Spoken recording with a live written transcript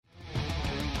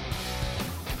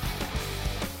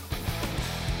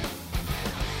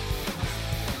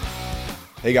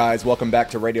Hey guys, welcome back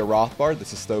to Radio Rothbard.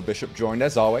 This is Stowe Bishop, joined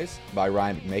as always by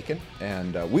Ryan McMakin.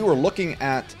 And we were looking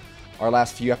at our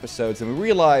last few episodes and we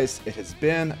realized it has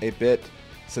been a bit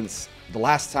since the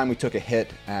last time we took a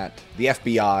hit at the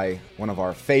FBI, one of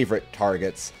our favorite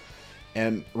targets.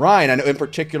 And Ryan, I know in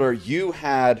particular you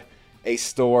had a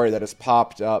story that has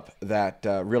popped up that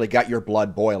really got your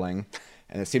blood boiling.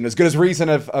 And it seemed as good as reason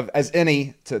as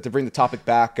any to bring the topic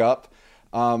back up.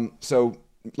 So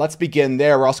let's begin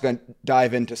there. We're also going to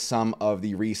dive into some of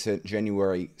the recent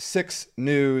January 6th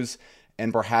news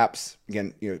and perhaps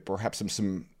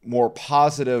some more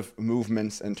positive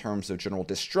movements in terms of general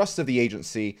distrust of the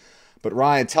agency. But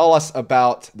Ryan, tell us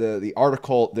about the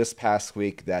article this past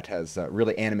week that has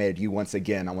really animated you once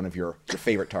again on one of your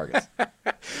favorite targets.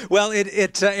 Well,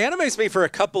 it animates me for a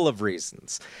couple of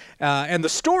reasons. And the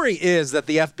story is that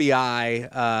the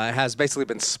FBI has basically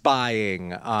been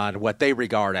spying on what they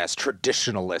regard as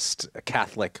traditionalist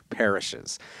Catholic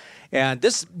parishes. And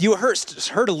you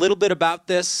heard a little bit about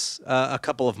this a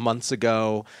couple of months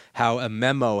ago, how a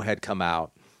memo had come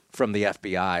out from the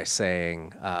FBI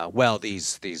saying,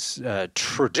 these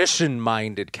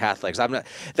tradition-minded Catholics,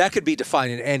 that could be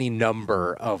defined in any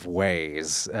number of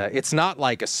ways. It's not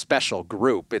like a special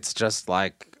group. It's just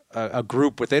like a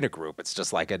group within a group. It's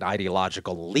just like an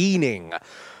ideological leaning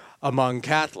among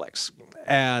Catholics,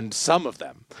 and some of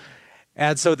them.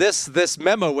 And so this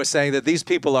memo was saying that these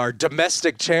people are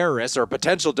domestic terrorists or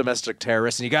potential domestic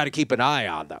terrorists, and you got to keep an eye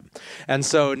on them. And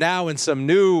so now in some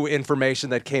new information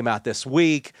that came out this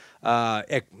week,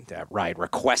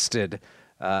 requested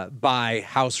by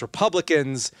House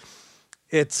Republicans,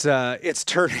 it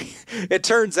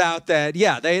turns out that,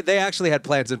 they actually had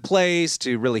plans in place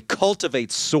to really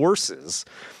cultivate sources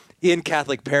in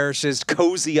Catholic parishes,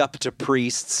 cozy up to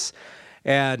priests,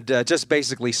 and just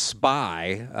basically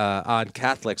spy on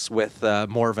Catholics with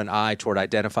more of an eye toward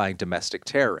identifying domestic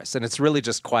terrorists. And it's really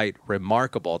just quite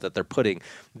remarkable that they're putting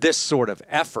this sort of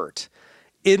effort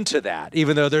into that,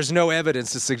 even though there's no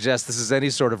evidence to suggest this is any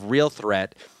sort of real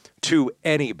threat to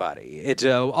anybody.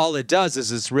 All it does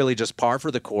is it's really just par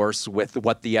for the course with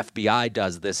what the FBI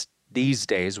does these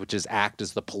days, which is act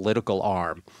as the political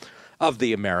arm of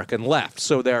the American left.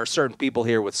 So there are certain people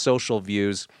here with social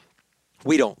views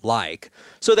we don't like.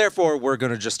 So therefore, we're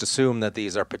going to just assume that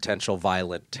these are potential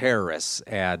violent terrorists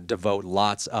and devote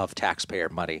lots of taxpayer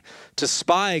money to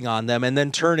spying on them and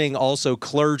then turning also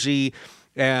clergy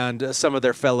and some of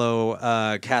their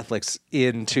fellow Catholics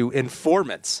into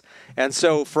informants. And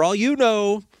so for all you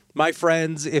know, my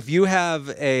friends, if you have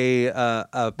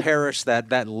a parish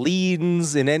that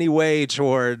leans in any way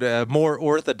toward more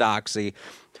orthodoxy,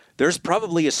 there's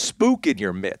probably a spook in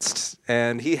your midst,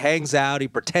 and he hangs out, he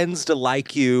pretends to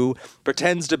like you,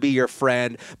 pretends to be your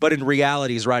friend, but in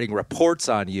reality he's writing reports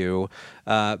on you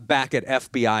back at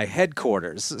FBI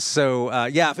headquarters. So,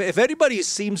 if anybody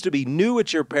seems to be new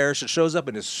at your parish and shows up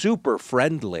and is super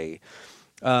friendly,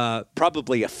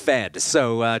 probably a Fed.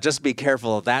 So just be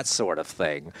careful of that sort of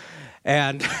thing.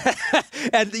 And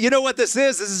and you know what this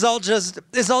is? This is all just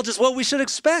what we should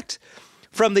expect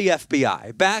from the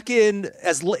FBI. Back in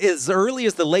as early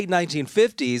as the late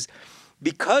 1950s,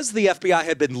 because the FBI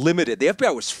had been limited, the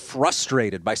FBI was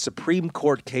frustrated by Supreme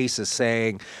Court cases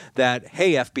saying that,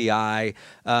 hey, FBI,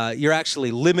 you're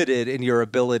actually limited in your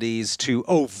abilities to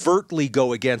overtly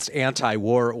go against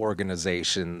anti-war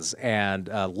organizations and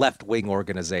left-wing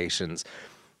organizations.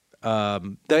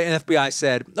 The FBI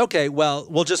said, okay, well,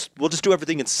 we'll just do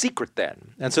everything in secret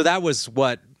then. And so that was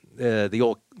what the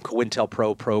old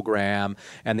COINTELPRO program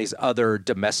and these other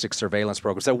domestic surveillance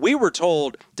programs that we were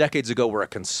told decades ago were a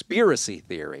conspiracy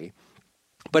theory.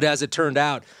 But as it turned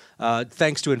out,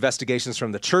 thanks to investigations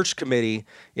from the Church Committee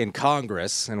in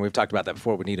Congress, and we've talked about that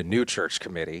before, we need a new Church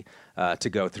Committee to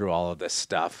go through all of this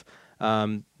stuff.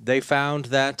 They found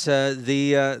that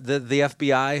the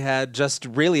FBI had just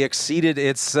really exceeded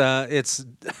its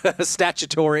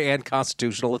statutory and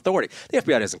constitutional authority. The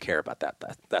FBI doesn't care about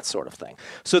that sort of thing.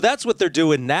 So that's what they're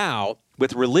doing now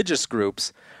with religious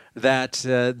groups that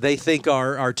they think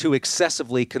are too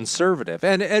excessively conservative.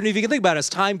 And if you can think about it, as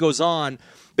time goes on,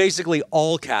 basically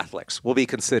all Catholics will be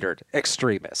considered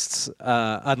extremists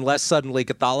unless suddenly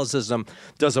Catholicism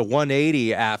does a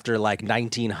 180 after like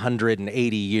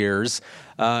 1980 years.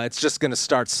 It's just going to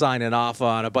start signing off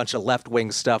on a bunch of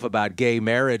left-wing stuff about gay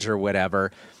marriage or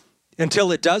whatever.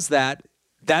 Until it does that,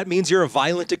 that means you're a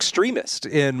violent extremist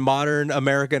in modern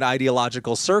American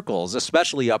ideological circles,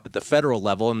 especially up at the federal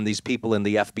level, and these people in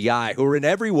the FBI who are in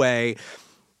every way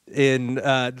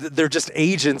they're just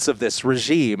agents of this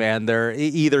regime, and they're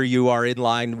either you are in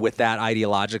line with that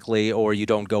ideologically or you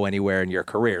don't go anywhere in your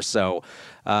career. So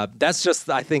that's just,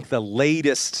 I think, the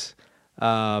latest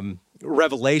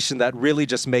revelation that really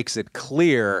just makes it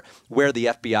clear where the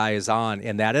FBI is on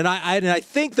in that. And I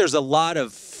think there's a lot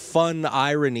of fun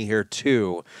irony here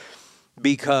too,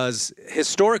 because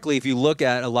historically, if you look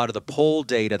at a lot of the poll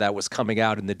data that was coming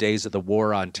out in the days of the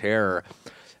War on Terror,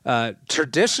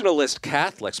 traditionalist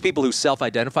Catholics, people who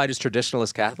self-identified as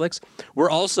traditionalist Catholics, were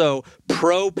also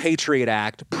pro-Patriot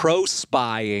Act,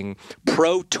 pro-spying,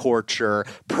 pro-torture,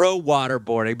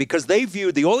 pro-waterboarding, because they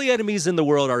viewed the only enemies in the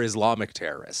world are Islamic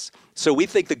terrorists. So we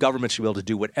think the government should be able to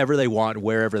do whatever they want,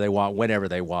 wherever they want, whenever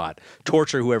they want,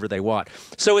 torture whoever they want.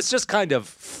 So it's just kind of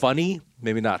funny,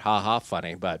 maybe not ha-ha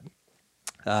funny, but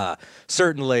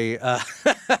certainly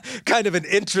kind of an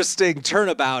interesting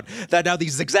turnabout that now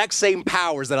these exact same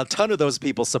powers that a ton of those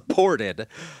people supported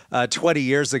 20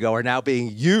 years ago are now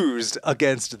being used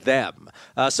against them.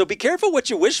 So be careful what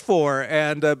you wish for,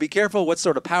 and be careful what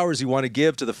sort of powers you want to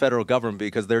give to the federal government,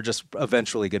 because they're just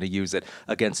eventually going to use it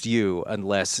against you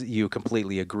unless you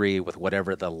completely agree with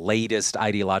whatever the latest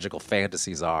ideological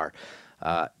fantasies are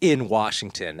in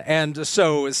Washington. And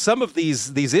so some of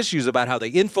these issues about how they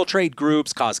infiltrate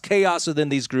groups, cause chaos within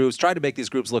these groups, try to make these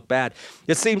groups look bad,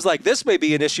 it seems like this may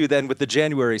be an issue then with the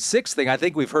January 6th thing. I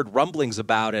think we've heard rumblings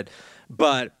about it,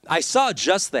 but I saw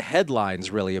just the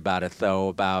headlines really about it, though,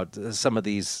 about some of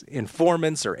these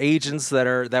informants or agents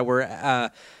that were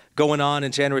going on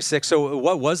in January 6th. So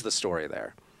what was the story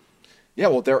there? Yeah,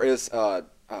 well, there is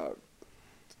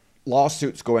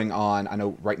lawsuits going on. I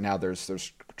know right now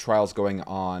there's trials going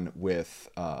on with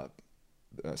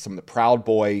some of the Proud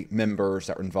Boy members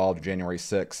that were involved in January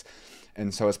 6th.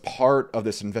 And so as part of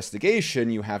this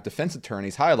investigation, you have defense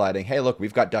attorneys highlighting, hey, look,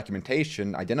 we've got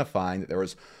documentation identifying that there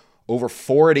was over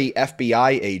 40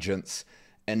 FBI agents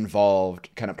involved,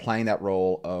 kind of playing that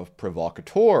role of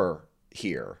provocateur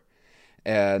here.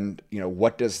 And,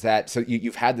 what does that... So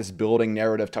you've had this building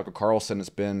narrative. Tucker Carlson has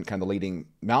been kind of the leading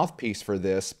mouthpiece for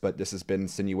this, but this has been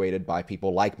insinuated by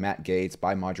people like Matt Gaetz,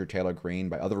 by Marjorie Taylor Greene,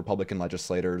 by other Republican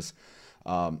legislators.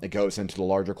 It goes into the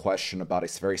larger question about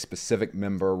a very specific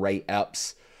member, Ray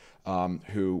Epps,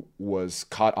 who was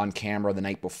caught on camera the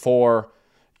night before,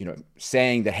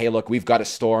 saying that, hey, look, we've got to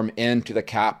storm into the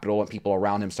Capitol, and people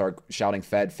around him start shouting,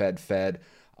 Fed, Fed, Fed.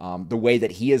 The way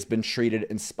that he has been treated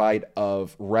in spite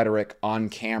of rhetoric on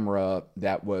camera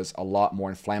that was a lot more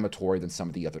inflammatory than some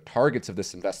of the other targets of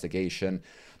this investigation.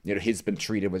 He's been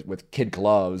treated with kid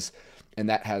gloves, and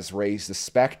that has raised the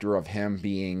specter of him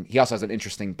being... He also has an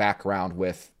interesting background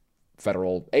with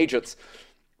federal agents.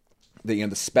 The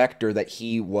specter that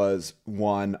he was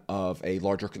one of a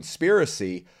larger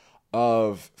conspiracy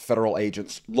of federal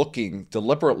agents looking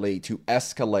deliberately to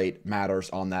escalate matters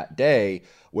on that day,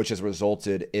 which has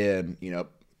resulted in,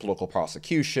 political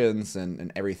prosecutions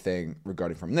and everything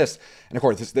regarding from this. And of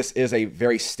course, this is a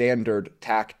very standard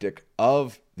tactic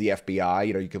of the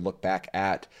FBI. You can look back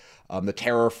at the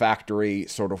Terror Factory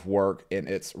sort of work and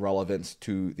its relevance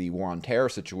to the War on Terror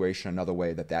situation, another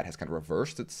way that has kind of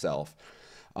reversed itself.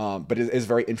 But it is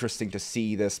very interesting to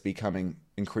see this becoming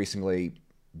increasingly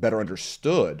better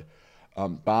understood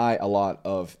by a lot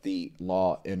of the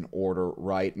law and order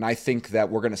right. And I think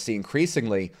that we're going to see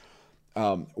increasingly,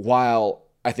 while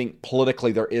I think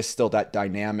politically there is still that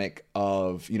dynamic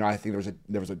of, I think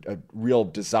there was a real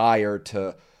desire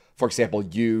to, for example,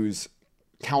 use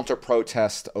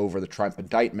counter-protest over the Trump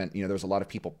indictment. There was a lot of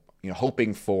people,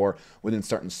 hoping for within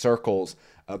certain circles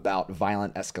about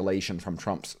violent escalation from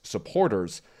Trump's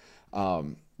supporters,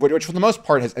 which for the most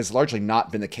part has largely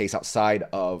not been the case outside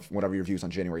of whatever your views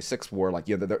on January 6th were. Like,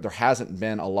 there hasn't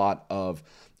been a lot of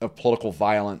political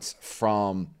violence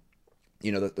from,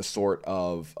 the sort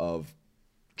of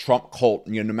Trump cult,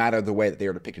 no matter the way that they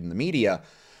are depicted in the media.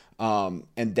 And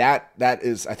that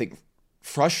is, I think,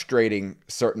 frustrating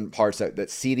certain parts that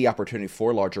see the opportunity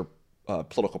for larger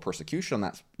political persecution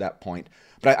on that point.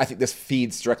 But I think this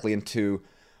feeds directly into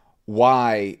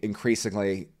why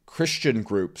increasingly Christian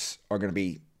groups are going to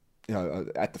be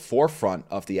at the forefront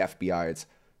of the FBI's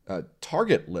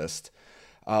target list,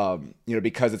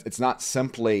 because it's not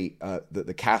simply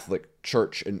the Catholic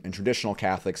Church and traditional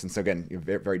Catholics. And so again,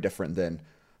 very, very different than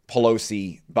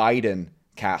Pelosi, Biden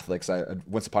Catholics.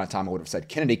 Once upon a time, I would have said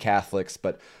Kennedy Catholics,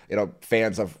 but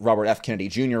fans of Robert F. Kennedy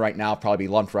Jr. right now probably be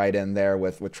lumped right in there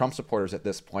with Trump supporters at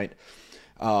this point.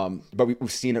 But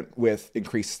we've seen it with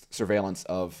increased surveillance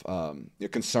of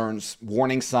concerns,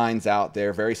 warning signs out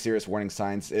there, very serious warning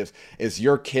signs. Is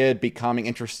your kid becoming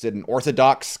interested in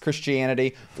Orthodox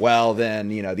Christianity? Well, then,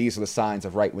 these are the signs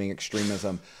of right-wing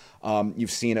extremism.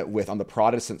 You've seen it with, on the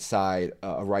Protestant side,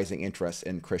 a rising interest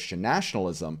in Christian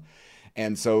nationalism.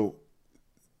 And so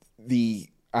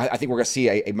I think we're going to see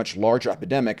a much larger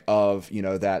epidemic of,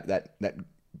 that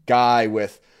guy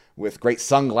with great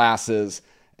sunglasses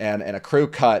and a crew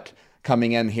cut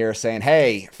coming in here saying,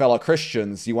 "Hey, fellow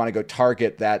Christians, you want to go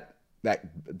target that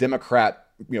Democrat,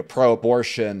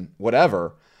 pro-abortion,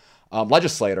 whatever,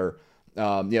 legislator?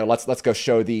 Let's go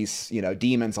show these,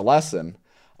 demons a lesson."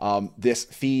 This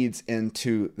feeds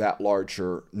into that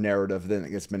larger narrative. Then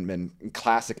it's been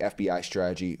classic FBI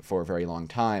strategy for a very long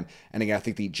time. And again, I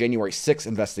think the January 6th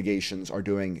investigations are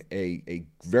doing a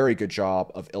very good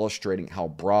job of illustrating how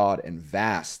broad and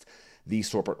vast these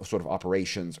sort of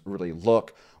operations really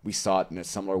look. We saw it in a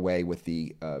similar way with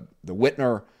the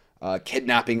Whitner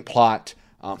kidnapping plot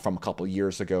from a couple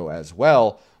years ago as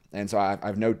well. And so I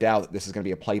have no doubt that this is going to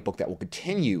be a playbook that will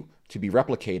continue to be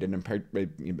replicated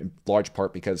in large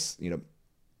part because,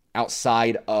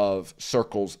 outside of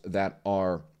circles that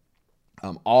are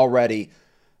already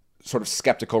sort of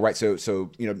skeptical, right? So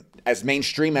as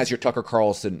mainstream as your Tucker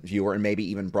Carlson viewer, and maybe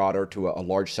even broader to a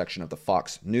large section of the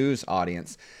Fox News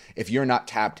audience, if you're not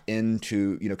tapped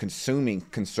into, consuming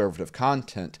conservative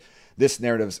content, this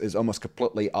narrative is almost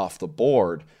completely off the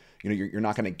board. You're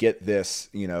not going to get this,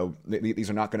 these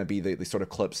are not going to be the sort of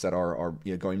clips that are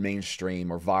going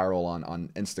mainstream or viral on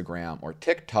Instagram or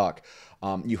TikTok.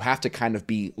 You have to kind of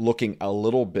be looking a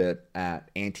little bit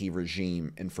at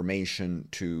anti-regime information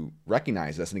to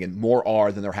recognize this. And again, more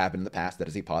are than there have been in the past. That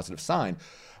is a positive sign.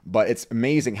 But it's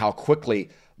amazing how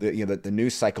quickly the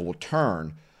news cycle will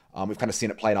turn. We've kind of seen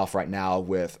it played off right now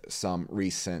with some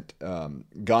recent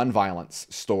gun violence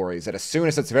stories. That as soon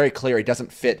as it's very clear it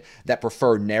doesn't fit that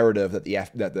preferred narrative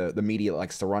that the media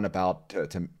likes to run about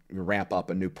to ramp up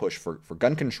a new push for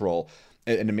gun control,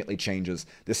 it immediately changes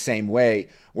the same way.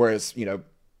 Whereas a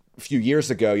few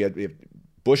years ago, you had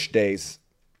Bush days,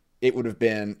 it would have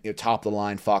been top of the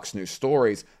line Fox News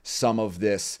stories. Some of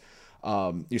this,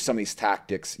 some of these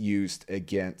tactics used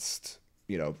against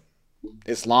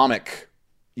Islamic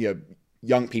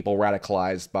young people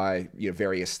radicalized by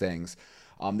various things.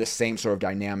 This same sort of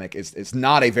dynamic is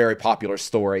not a very popular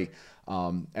story,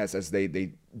 as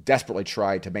they desperately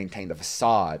try to maintain the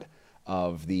facade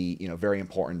of the very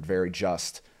important, very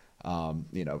just,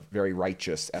 very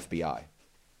righteous FBI.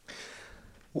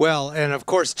 Well, and of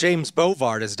course, James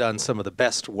Bovard has done some of the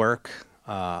best work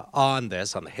on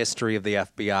this, on the history of the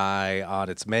FBI, on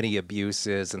its many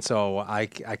abuses. And so I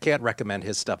can't recommend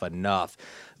his stuff enough,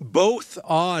 both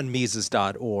on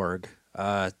Mises.org.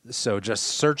 So just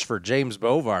search for James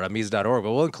Bovard on Mises.org.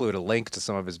 We'll include a link to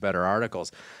some of his better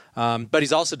articles. But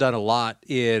he's also done a lot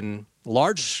in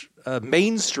large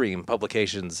mainstream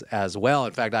publications as well.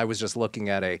 In fact, I was just looking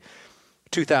at a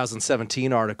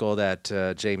 2017 article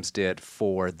that James did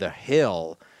for The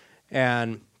Hill,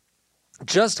 and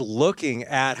just looking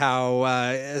at how,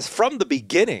 from the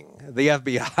beginning, the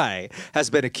FBI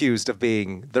has been accused of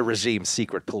being the regime's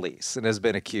secret police and has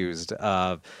been accused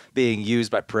of being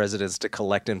used by presidents to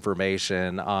collect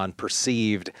information on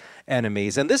perceived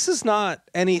enemies. And this is not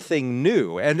anything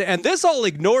new. And this all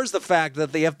ignores the fact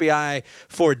that the FBI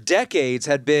for decades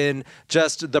had been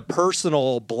just the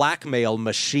personal blackmail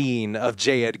machine of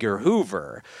J. Edgar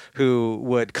Hoover, who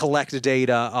would collect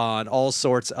data on all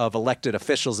sorts of elected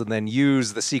officials and then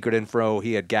use the secret info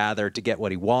he had gathered to get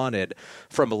what he wanted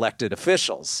from elected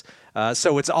officials.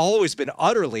 So it's always been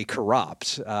utterly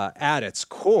corrupt at its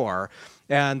core.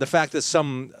 And the fact that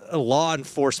some law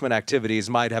enforcement activities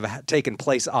might have taken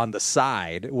place on the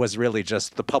side was really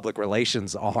just the public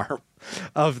relations arm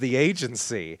of the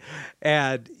agency.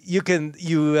 And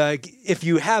if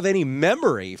you have any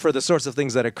memory for the sorts of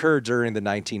things that occurred during the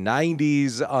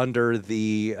 1990s under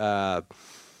the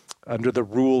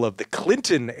rule of the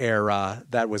Clinton era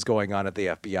that was going on at the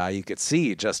FBI, you could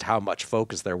see just how much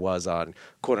focus there was on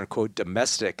quote-unquote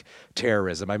domestic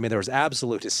terrorism. I mean, there was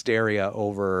absolute hysteria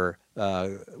over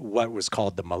what was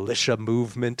called the militia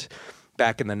movement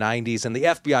back in the 90s, and the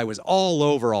FBI was all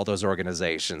over all those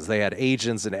organizations. They had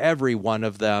agents in every one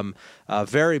of them,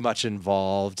 very much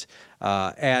involved,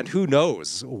 and who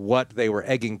knows what they were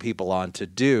egging people on to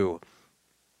do.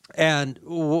 And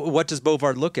what does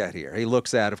Bovard look at here? He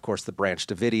looks at, of course, the Branch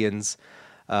Davidians,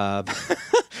 and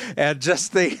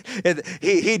just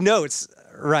he notes,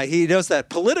 right? He notes that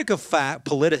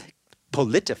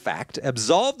PolitiFact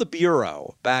absolved the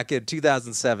Bureau back in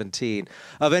 2017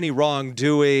 of any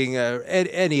wrongdoing,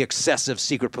 any excessive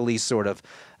secret police sort of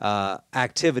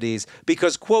activities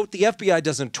because, quote, the FBI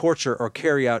doesn't torture or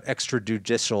carry out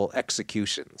extrajudicial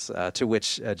executions, to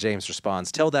which James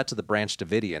responds, tell that to the Branch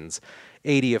Davidians,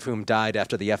 80 of whom died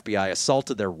after the FBI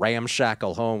assaulted their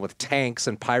ramshackle home with tanks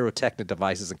and pyrotechnic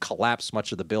devices and collapsed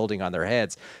much of the building on their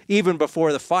heads, even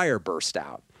before the fire burst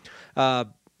out.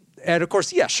 And of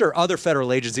course, yeah, sure, other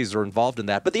federal agencies are involved in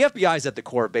that, but the FBI is at the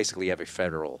core of basically every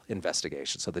federal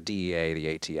investigation. So the DEA,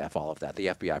 the ATF, all of that. The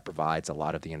FBI provides a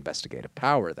lot of the investigative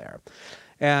power there.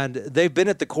 And they've been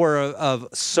at the core of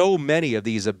so many of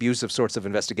these abusive sorts of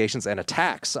investigations and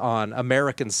attacks on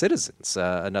American citizens.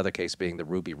 Another case being the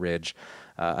Ruby Ridge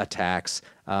attacks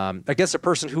against a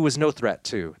person who was no threat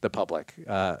to the public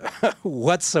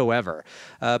whatsoever.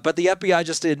 But the FBI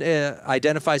just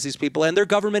identifies these people, and they're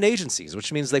government agencies,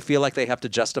 which means they feel like they have to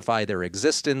justify their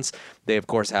existence. They, of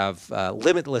course, have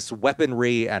limitless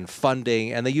weaponry and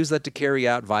funding, and they use that to carry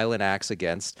out violent acts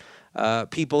against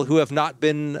people who have not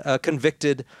been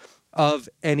convicted of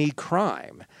any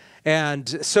crime. And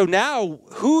so now,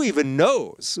 who even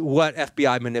knows what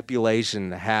FBI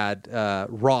manipulation had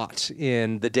wrought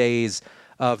in the days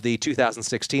of the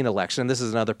 2016 election? This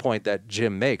is another point that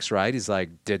Jim makes, right? He's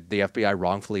like, did the FBI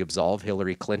wrongfully absolve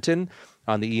Hillary Clinton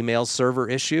on the email server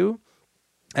issue?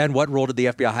 And what role did the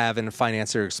FBI have in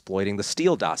financing or exploiting the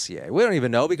Steele dossier? We don't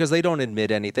even know because they don't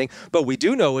admit anything. But we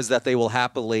do know is that they will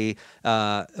happily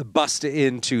bust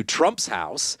into Trump's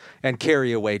house and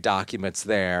carry away documents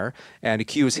there and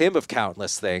accuse him of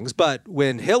countless things. But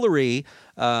when Hillary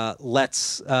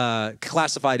lets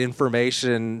classified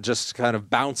information just kind of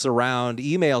bounce around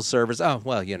email servers, oh,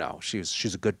 well, you know,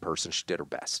 she's a good person. She did her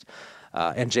best.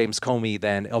 And James Comey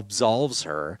then absolves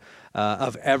her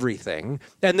of everything.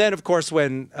 And then, of course,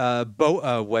 when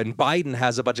Biden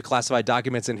has a bunch of classified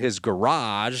documents in his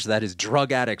garage that his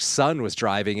drug addict son was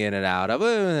driving in and out of,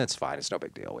 that's fine. It's no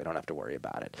big deal. We don't have to worry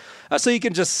about it. So you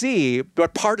can just see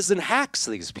what partisan hacks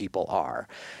these people are.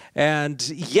 And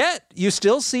yet you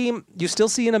still see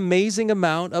an amazing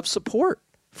amount of support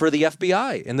for the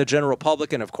FBI in the general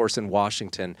public and, of course, in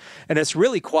Washington. And it's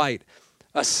really quite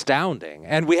astounding.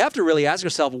 And we have to really ask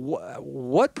ourselves,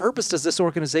 what purpose does this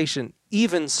organization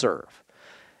even serve?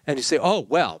 And you say, oh,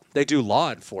 well, they do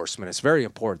law enforcement. It's very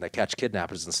important. They catch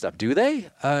kidnappers and stuff. Do they?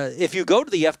 If you go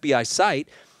to the FBI site,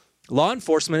 law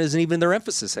enforcement isn't even their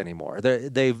emphasis anymore.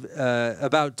 They've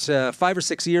about 5 or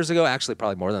 6 years ago, actually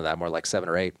probably more than that, more like 7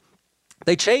 or 8,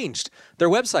 they changed their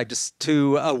website just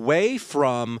to away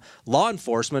from law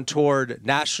enforcement toward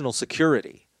national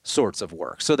security sorts of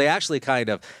work. So they actually kind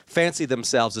of fancy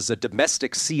themselves as a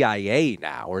domestic CIA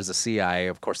now, or as a CIA.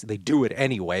 Of course, they do it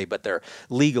anyway, but they're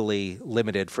legally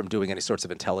limited from doing any sorts of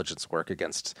intelligence work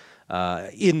against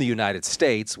in the United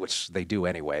States, which they do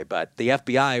anyway. But the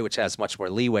FBI, which has much more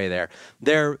leeway there,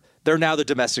 they're now the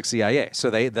domestic CIA.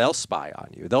 So they'll spy on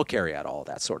you. They'll carry out all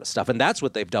that sort of stuff. And that's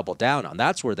what they've doubled down on.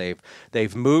 That's where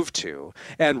they've moved to.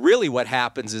 And really what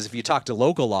happens is if you talk to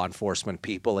local law enforcement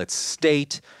people, it's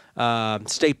state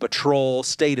patrol,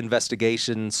 state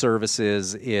investigation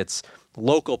services, it's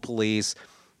local police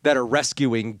that are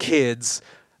rescuing kids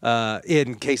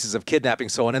in cases of kidnapping,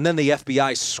 so on. And then the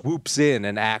FBI swoops in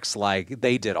and acts like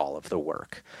they did all of the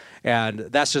work. And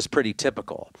that's just pretty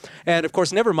typical. And of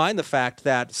course, never mind the fact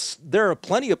that there are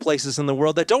plenty of places in the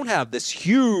world that don't have this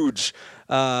huge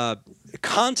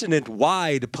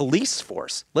continent-wide police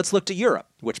force. Let's look to Europe,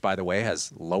 which, by the way,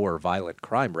 has lower violent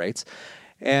crime rates.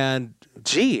 And,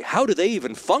 gee, how do they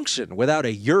even function without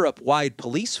a Europe-wide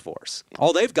police force?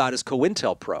 All they've got is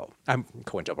COINTELPRO.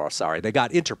 They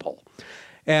got Interpol.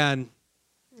 And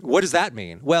what does that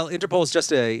mean? Well, Interpol is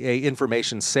just a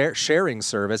information sharing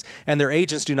service, and their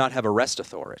agents do not have arrest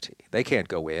authority. They can't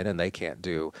go in, and they can't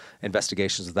do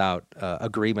investigations without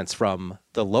agreements from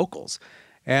the locals.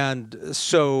 And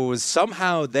so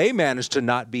somehow they managed to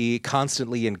not be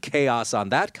constantly in chaos on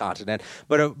that continent.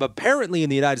 But apparently in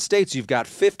the United States, you've got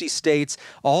 50 states,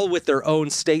 all with their own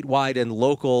statewide and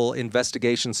local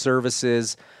investigation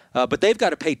services. But they've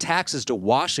got to pay taxes to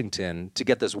Washington to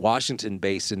get this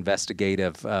Washington-based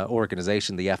investigative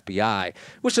organization, the FBI,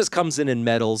 which just comes in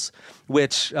meddles,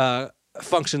 which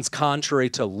functions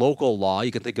contrary to local law.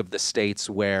 You can think of the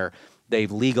states where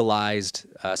they've legalized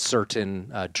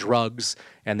certain drugs,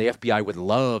 and the FBI would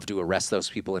love to arrest those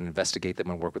people and investigate them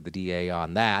and work with the DA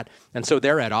on that. And so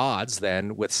they're at odds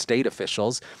then with state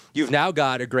officials. You've now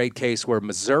got a great case where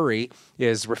Missouri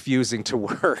is refusing to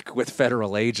work with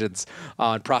federal agents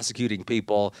on prosecuting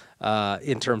people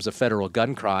in terms of federal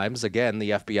gun crimes. Again,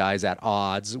 the FBI is at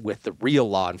odds with the real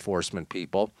law enforcement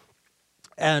people.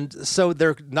 And so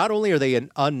they're not only are they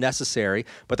unnecessary,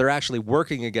 but they're actually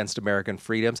working against American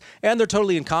freedoms, and they're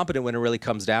totally incompetent when it really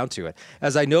comes down to it.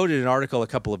 As I noted in an article a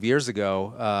couple of years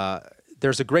ago,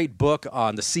 there's a great book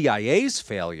on the CIA's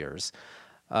failures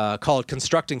called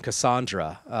Constructing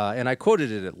Cassandra. And I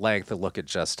quoted it at length to look at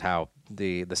just how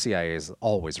the CIA is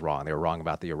always wrong. They were wrong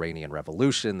about the Iranian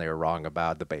Revolution. They were wrong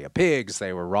about the Bay of Pigs.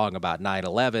 They were wrong about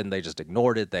 9/11. They just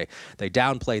ignored it. They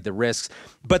downplayed the risks.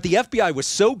 But the FBI was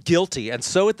so guilty and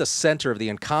so at the center of the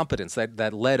incompetence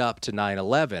that led up to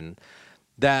 9/11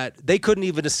 that they couldn't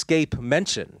even escape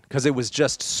mention because it was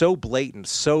just so blatant,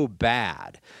 so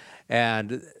bad.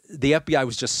 And the FBI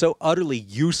was just so utterly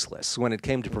useless when it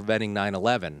came to preventing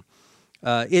 9/11.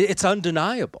 It's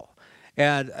undeniable.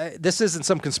 And this isn't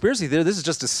some conspiracy theory. This is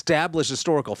just established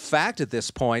historical fact at this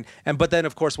point. But then,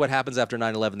 of course, what happens after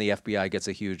 9/11, the FBI gets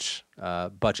a huge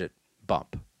budget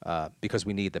bump because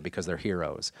we need them, because they're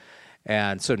heroes.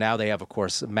 And so now they have, of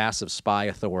course, massive spy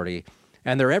authority.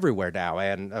 And they're everywhere now.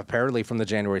 And apparently from the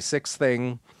January 6th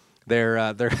thing,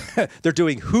 they're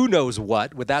doing who knows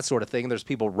what with that sort of thing. There's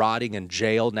people rotting in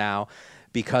jail now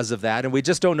because of that. And we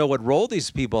just don't know what role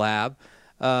these people have.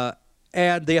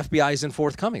 And the FBI isn't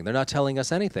forthcoming. They're not telling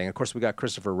us anything. Of course, we got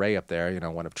Christopher Wray up there,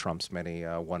 one of Trump's many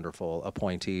wonderful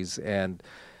appointees.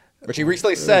 But he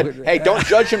recently said, hey, don't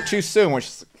judge him too soon, which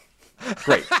is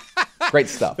great. Great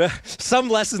stuff. Some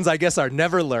lessons, I guess, are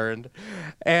never learned.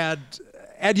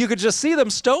 And you could just see them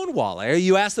stonewalling.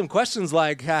 You ask them questions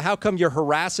like, how come you're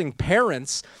harassing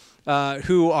parents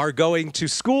who are going to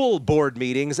school board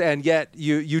meetings, and yet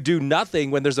you do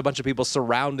nothing when there's a bunch of people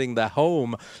surrounding the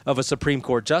home of a Supreme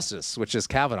Court justice, which is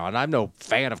Kavanaugh. And I'm no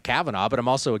fan of Kavanaugh, but I'm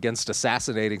also against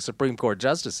assassinating Supreme Court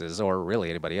justices, or really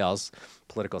anybody else.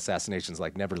 Political assassinations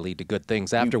never lead to good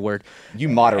things afterward. You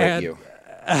moderate you.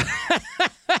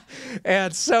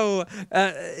 And so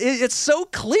it's so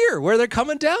clear where they're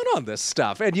coming down on this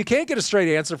stuff. And you can't get a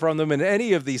straight answer from them in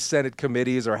any of these Senate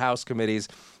committees or House committees.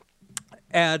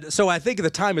 And so I think the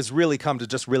time has really come to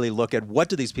just really look at what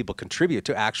do these people contribute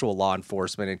to actual law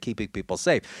enforcement and keeping people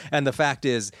safe. And the fact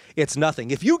is, it's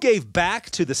nothing. If you gave back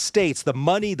to the states the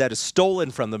money that is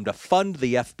stolen from them to fund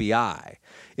the FBI,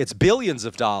 it's billions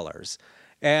of dollars.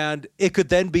 And it could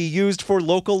then be used for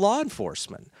local law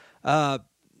enforcement.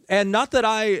 And not that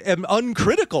I am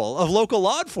uncritical of local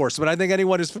law enforcement. I think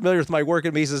anyone who's familiar with my work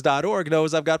at Mises.org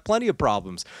knows I've got plenty of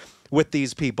problems with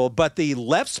these people. But the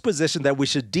left's position that we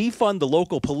should defund the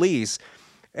local police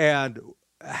and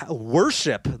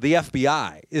worship the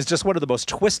FBI is just one of the most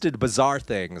twisted, bizarre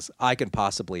things I can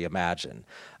possibly imagine,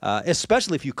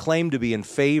 especially if you claim to be in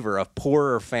favor of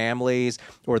poorer families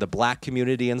or the black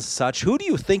community and such. Who do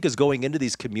you think is going into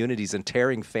these communities and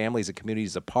tearing families and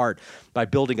communities apart by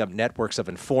building up networks of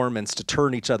informants to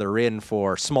turn each other in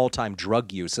for small-time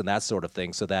drug use and that sort of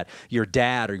thing so that your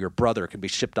dad or your brother can be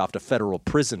shipped off to federal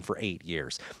prison for 8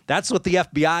 years? That's what the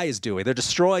FBI is doing. They're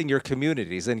destroying your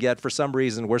communities, and yet for some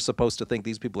reason we're supposed to think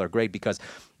these people are great because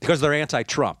they're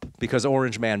anti-Trump, because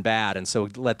Orange Man bad, and so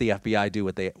let the FBI do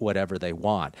whatever they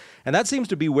want. And that seems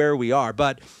to be where we are.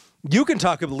 But you can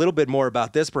talk a little bit more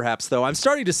about this, perhaps, though. I'm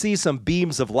starting to see some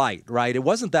beams of light, right? It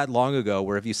wasn't that long ago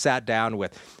where if you sat down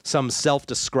with some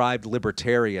self-described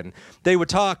libertarian, they would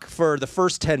talk for the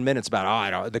first 10 minutes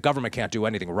about, the government can't do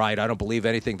anything right. I don't believe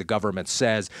anything the government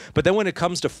says. But then when it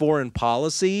comes to foreign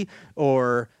policy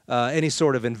or any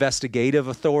sort of investigative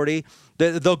authority,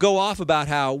 they'll go off about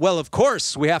how, well, of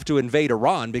course we have to invade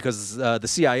Iran because the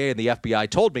CIA and the FBI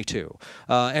told me to.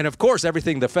 And of course,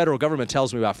 everything the federal government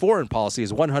tells me about foreign policy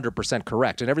is 100%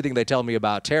 correct. And everything they tell me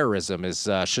about terrorism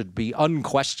should be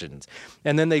unquestioned.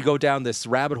 And then they go down this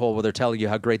rabbit hole where they're telling you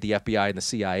how great the FBI and the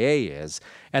CIA is.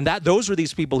 And those are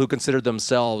these people who consider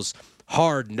themselves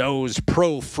hard-nosed,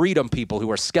 pro-freedom people who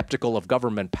are skeptical of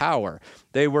government power.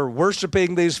 They were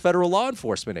worshiping these federal law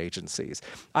enforcement agencies.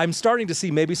 I'm starting to see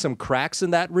maybe some cracks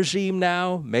in that regime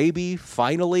now, maybe,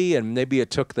 finally, and maybe it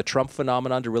took the Trump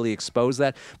phenomenon to really expose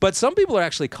that. But some people are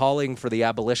actually calling for the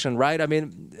abolition, right? I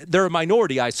mean, they're a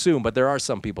minority, I assume, but there are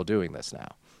some people doing this now.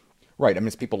 Right. I mean,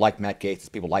 it's people like Matt Gaetz, it's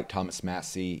people like Thomas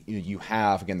Massie. You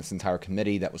have, again, this entire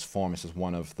committee that was formed. This is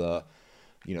one of the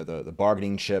the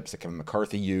bargaining chips that Kevin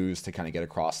McCarthy used to kind of get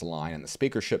across the line in the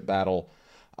speakership battle.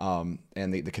 And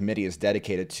the committee is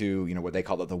dedicated to, what they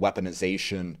call the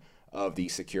weaponization of the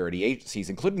security agencies,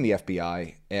 including the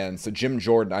FBI. And so Jim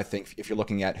Jordan, I think, if you're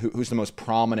looking at who's the most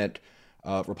prominent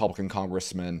Republican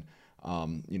congressman,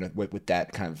 with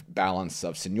that kind of balance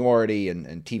of seniority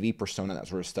and TV persona, that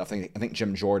sort of stuff, I think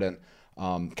Jim Jordan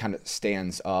kind of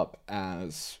stands up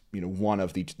as one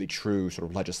of the true sort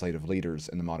of legislative leaders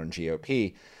in the modern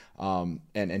GOP,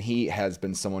 and he has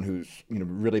been someone who's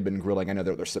really been grilling. I know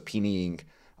they're subpoenaing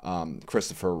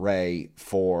Christopher Wray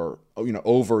for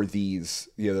over these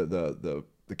the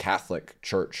Catholic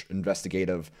Church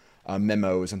investigative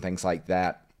memos and things like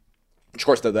that. Of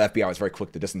course, the FBI was very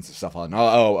quick to distance itself on.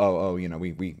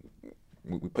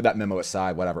 we put that memo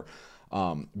aside, whatever.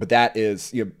 But that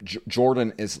is,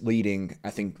 Jordan is leading, I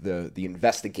think, the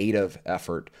investigative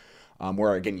effort,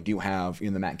 where again you do have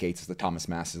the Matt Gaetzes, the Thomas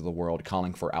Masses of the world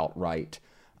calling for outright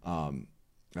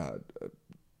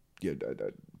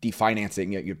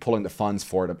definancing, you're pulling the funds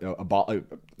for it,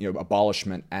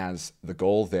 abolishment as the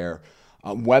goal there.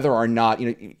 Whether or not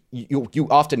you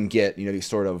often get these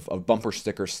sort of bumper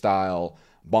sticker style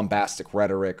bombastic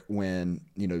rhetoric when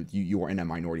you are in a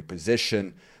minority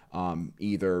position,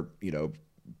 either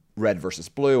red versus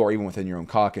blue or even within your own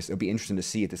caucus. It'll be interesting to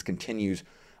see if this continues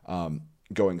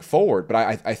going forward. But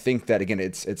I think that again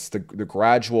it's the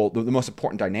gradual, the most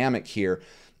important dynamic here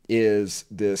is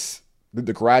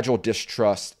the gradual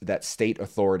distrust that state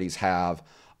authorities have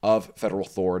of federal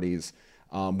authorities,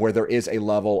 where there is a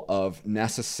level of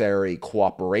necessary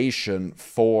cooperation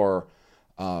for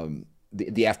the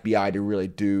FBI to really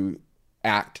do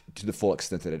act to the full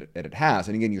extent that it has.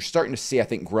 And again, you're starting to see, I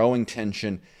think, growing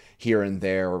tension here and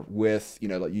there with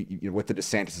with the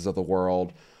DeSantises of the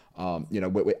world,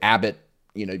 with Abbott,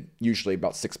 usually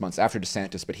about 6 months after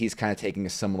DeSantis, but he's kind of taking a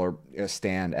similar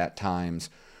stand at times,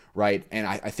 right? And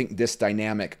I think this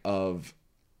dynamic of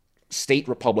state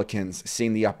Republicans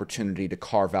seeing the opportunity to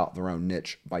carve out their own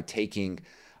niche by taking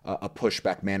a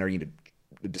pushback manner.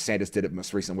 DeSantis did it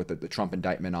most recently with the Trump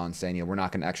indictment on saying, we're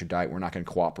not going to extradite, we're not going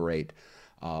to cooperate.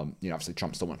 Obviously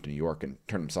Trump still went to New York and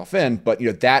turned himself in, but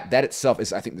that itself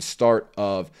is, I think, the start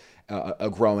of a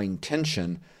growing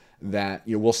tension that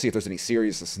we'll see if there's any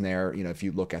seriousness in there. If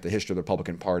you look at the history of the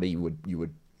Republican Party, you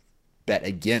would bet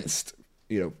against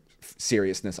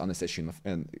seriousness on this issue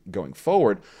and going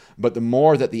forward. But the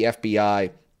more that the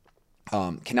FBI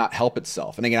cannot help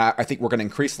itself, and again, I think we're going to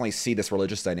increasingly see this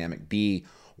religious dynamic be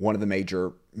one of the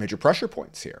major pressure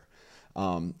points here.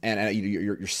 And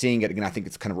you're seeing it again. I think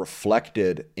it's kind of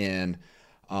reflected in,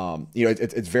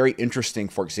 it's very interesting,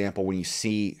 for example, when you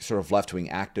see sort of left-wing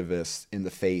activists in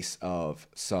the face of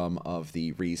some of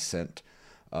the recent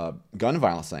gun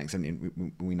violence things. I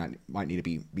mean, we might need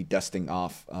to be dusting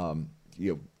off,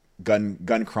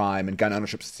 gun crime and gun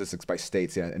ownership statistics by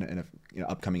states in an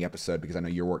upcoming episode, because I know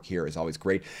your work here is always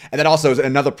great. And then also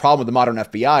another problem with the modern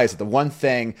FBI is that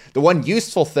the one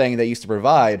useful thing they used to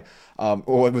provide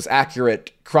was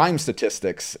accurate crime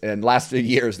statistics. And last few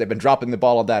years, they've been dropping the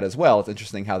ball on that as well. It's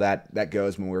interesting how that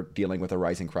goes when we're dealing with a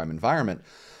rising crime environment.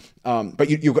 But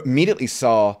you immediately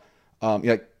saw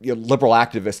liberal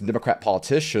activists and Democrat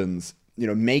politicians,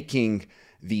 making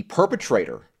the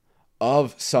perpetrator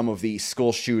of some of these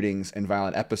school shootings and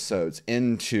violent episodes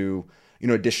into,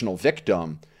 additional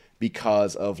victim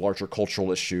because of larger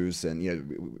cultural issues.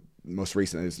 And, most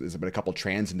recently there's been a couple of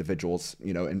trans individuals,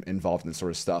 involved in this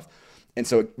sort of stuff. And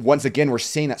so once again, we're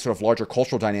seeing that sort of larger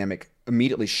cultural dynamic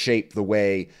immediately shape the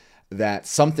way that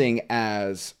something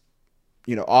as,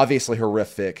 obviously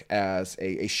horrific as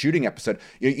a shooting episode,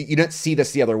 you didn't see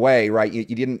this the other way, right? You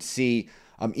didn't see,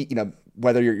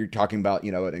 whether you're talking about,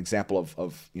 an example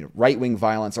of right-wing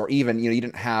violence, or even, you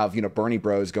didn't have, Bernie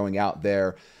bros going out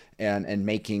there and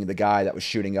making the guy that was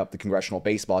shooting up the congressional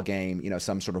baseball game,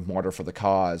 some sort of martyr for the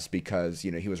cause because,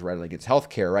 he was railing against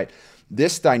healthcare, right?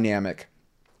 This dynamic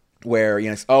where,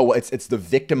 it's the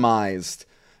victimized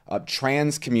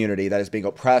trans community that is being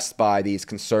oppressed by these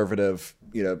conservative,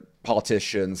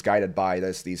 politicians guided by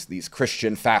these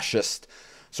Christian fascist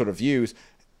sort of views.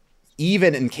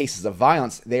 Even in cases of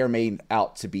violence, they are made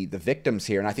out to be the victims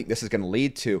here. And I think this is going to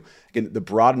lead to, again, the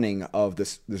broadening of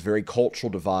this very cultural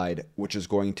divide, which is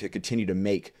going to continue to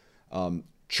make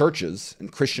churches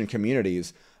and Christian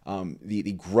communities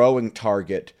the growing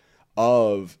target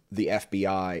of the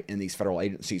FBI and these federal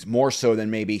agencies, more so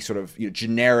than maybe sort of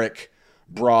generic,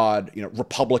 broad,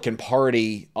 Republican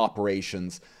Party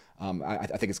operations. I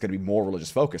think it's going to be more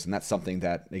religious focused, and that's something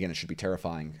that, again, it should be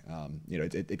terrifying.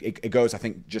 It goes, I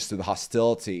think, just to the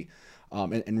hostility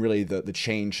and really the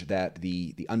change that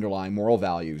the underlying moral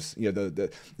values,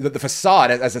 the facade,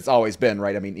 as it's always been,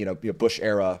 right? I mean, Bush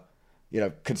era,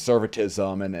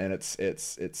 conservatism and its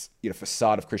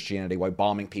facade of Christianity, while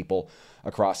bombing people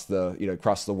across the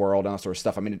world and that sort of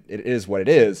stuff. I mean, it is what it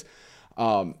is,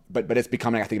 but it's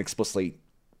becoming, I think, an explicitly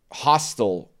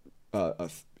hostile.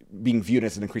 Being viewed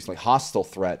as an increasingly hostile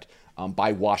threat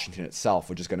by Washington itself,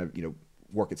 which is going to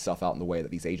work itself out in the way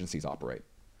that these agencies operate.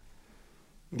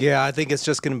 Yeah, I think it's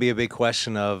just going to be a big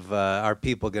question of are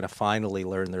people going to finally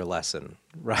learn their lesson,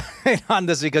 right, on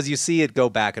this? Because you see it go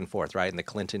back and forth, right? In the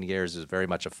Clinton years, there's very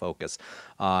much a focus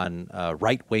on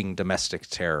right-wing domestic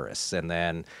terrorists. And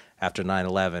then after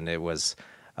 9/11, it was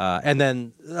and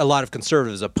then a lot of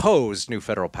conservatives opposed new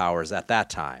federal powers at that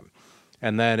time.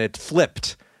 And then it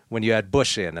flipped when you had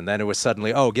Bush in, and then it was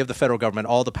suddenly, oh, give the federal government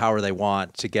all the power they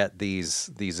want to get these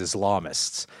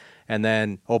Islamists. And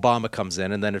then Obama comes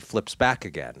in, and then it flips back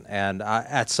again. And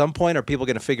at some point, are people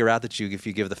going to figure out that if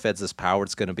you give the feds this power,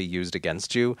 it's going to be used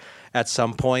against you? At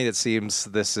some point, it seems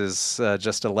this is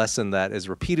just a lesson that is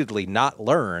repeatedly not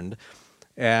learned,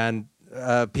 and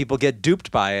people get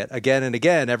duped by it again and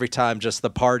again every time just the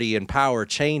party in power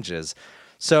changes.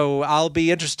 So I'll be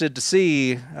interested to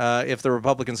see if the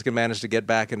Republicans can manage to get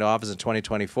back into office in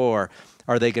 2024.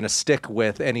 Are they going to stick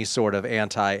with any sort of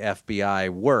anti-FBI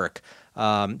work?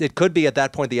 It could be at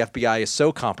that point the FBI is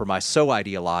so compromised, so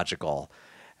ideological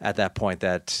at that point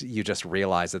that you just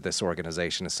realize that this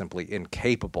organization is simply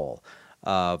incapable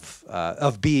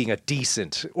of being a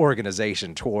decent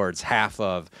organization towards half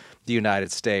of the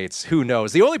United States. Who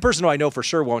knows? The only person who I know for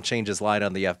sure won't change his line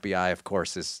on the FBI, of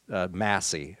course, is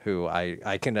Massey, who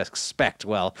I can expect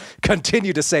will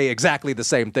continue to say exactly the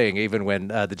same thing, even when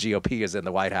the GOP is in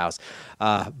the White House.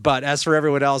 But as for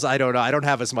everyone else, I don't know. I don't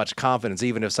have as much confidence,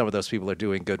 even if some of those people are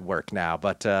doing good work now.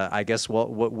 But I guess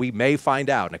we may find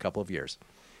out in a couple of years.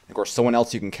 Of course, someone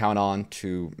else you can count on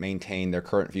to maintain their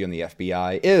current view on the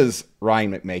FBI is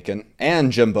Ryan McMaken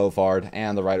and Jim Bovard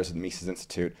and the writers of the Mises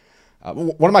Institute.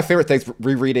 One of my favorite things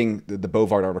rereading the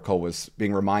Bovard article was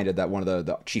being reminded that one of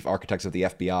the chief architects of the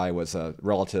FBI was a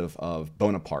relative of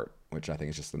Bonaparte, which I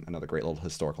think is just another great little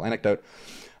historical anecdote.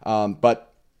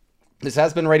 But this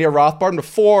has been Radio Rothbard. And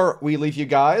before we leave you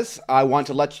guys, I want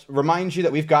to remind you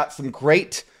that we've got some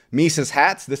great Mises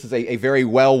hats. This is a very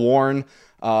well-worn,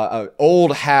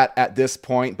 old hat at this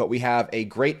point, but we have a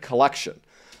great collection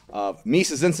of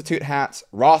Mises Institute hats,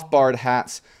 Rothbard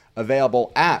hats,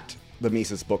 available at the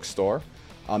Mises bookstore.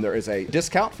 There is a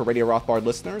discount for Radio Rothbard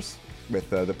listeners with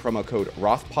the promo code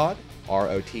ROTHPOD,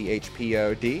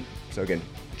 ROTHPOD. So again,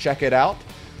 check it out.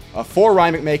 For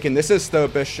Ryan McMaken, this is Stowe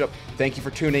Bishop. Thank you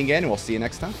for tuning in, and we'll see you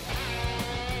next time.